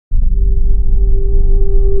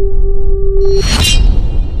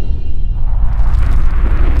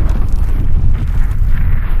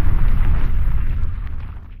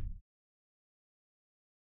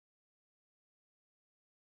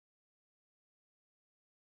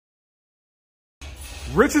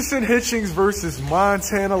Richardson Hitchins versus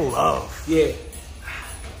Montana Love. Yeah.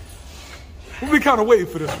 We'll be kind of waiting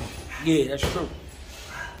for this one. Yeah, that's true.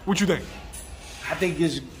 What you think? I think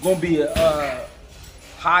it's going to be a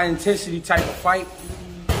high intensity type of fight.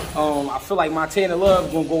 I feel like Montana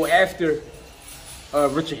Love going to go after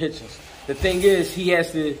Richard Hitchins. The thing is, he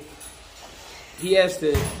has to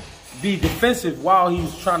be defensive while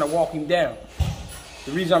he's trying to walk him down.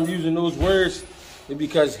 The reason I'm using those words is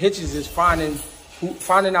because Hitchins is finding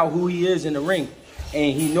out who he is in the ring,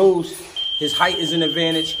 and he knows his height is an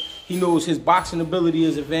advantage. He knows his boxing ability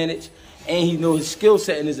is an advantage, and he knows his skill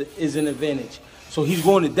setting is an advantage. So he's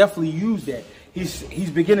going to definitely use that. He's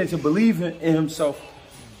beginning to believe in himself,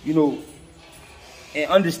 you know, and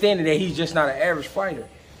understanding that he's just not an average fighter.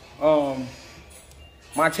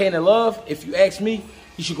 Montana Love, if you ask me,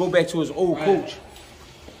 he should go back to his old coach.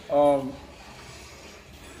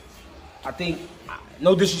 I think,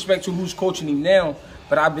 no disrespect to who's coaching him now,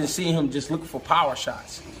 but I've been seeing him just looking for power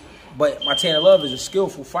shots. But Montana Love is a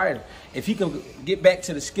skillful fighter. If he can get back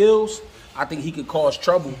to the skills, I think he could cause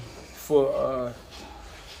trouble for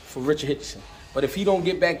Richard Hitchins. But if he don't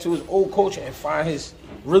get back to his old coach and find his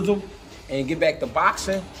rhythm and get back to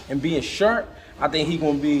boxing and being sharp, I think he's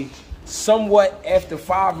going to be somewhat, after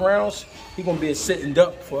 5 rounds, he's going to be a sitting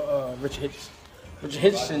duck for Richard Hitchins. Richard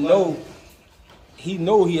Hitchins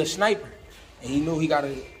he a sniper, and he know he got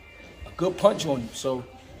a good punch on him. So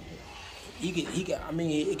I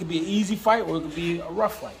mean, it could be an easy fight or it could be a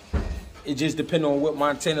rough fight. It just depends on what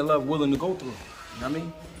Montana Love willing to go through. You know what I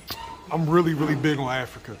mean? I'm really, really big on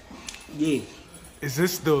Africa. Yeah. Is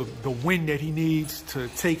this the win that he needs to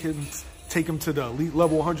take him to the elite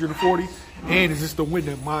level 140? And is this the win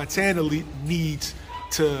that Montana needs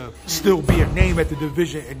to still be a name at the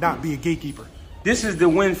division and not be a gatekeeper? This is the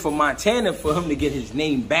win for Montana for him to get his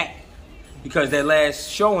name back, because that last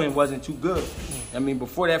showing wasn't too good. I mean,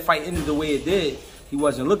 before that fight ended the way it did, he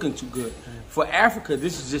wasn't looking too good. For Africa,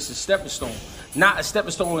 this is just a stepping stone. Not a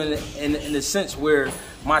stepping stone in the sense where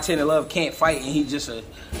Montana Love can't fight and he's just a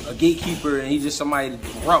gatekeeper and he's just somebody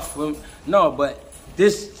rough. No, but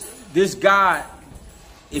this guy,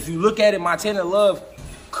 if you look at it, Montana Love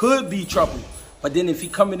could be trouble. But then if he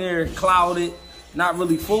come in there clouded, not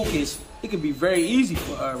really focused, it could be very easy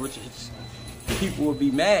for Richard Hitchins. People will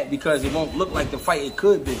be mad because it won't look like the fight it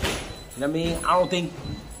could be. You know what I mean? I don't think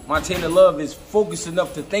Montana Love is focused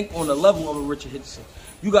enough to think on the level of a Richard Hitchins.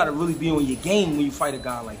 You got to really be on your game when you fight a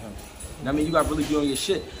guy like him. You know what I mean? You got to really be on your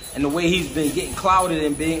shit. And the way he's been getting clouded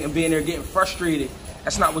and being there getting frustrated,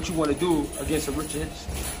 that's not what you want to do against a Richard Hitchins.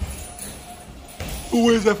 Who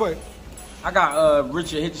wins that fight? I got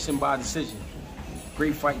Richard Hitchins by decision.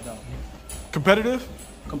 Great fight, though. Competitive?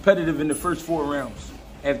 Competitive in the first 4 rounds.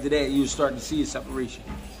 After that, you'll start to see a separation.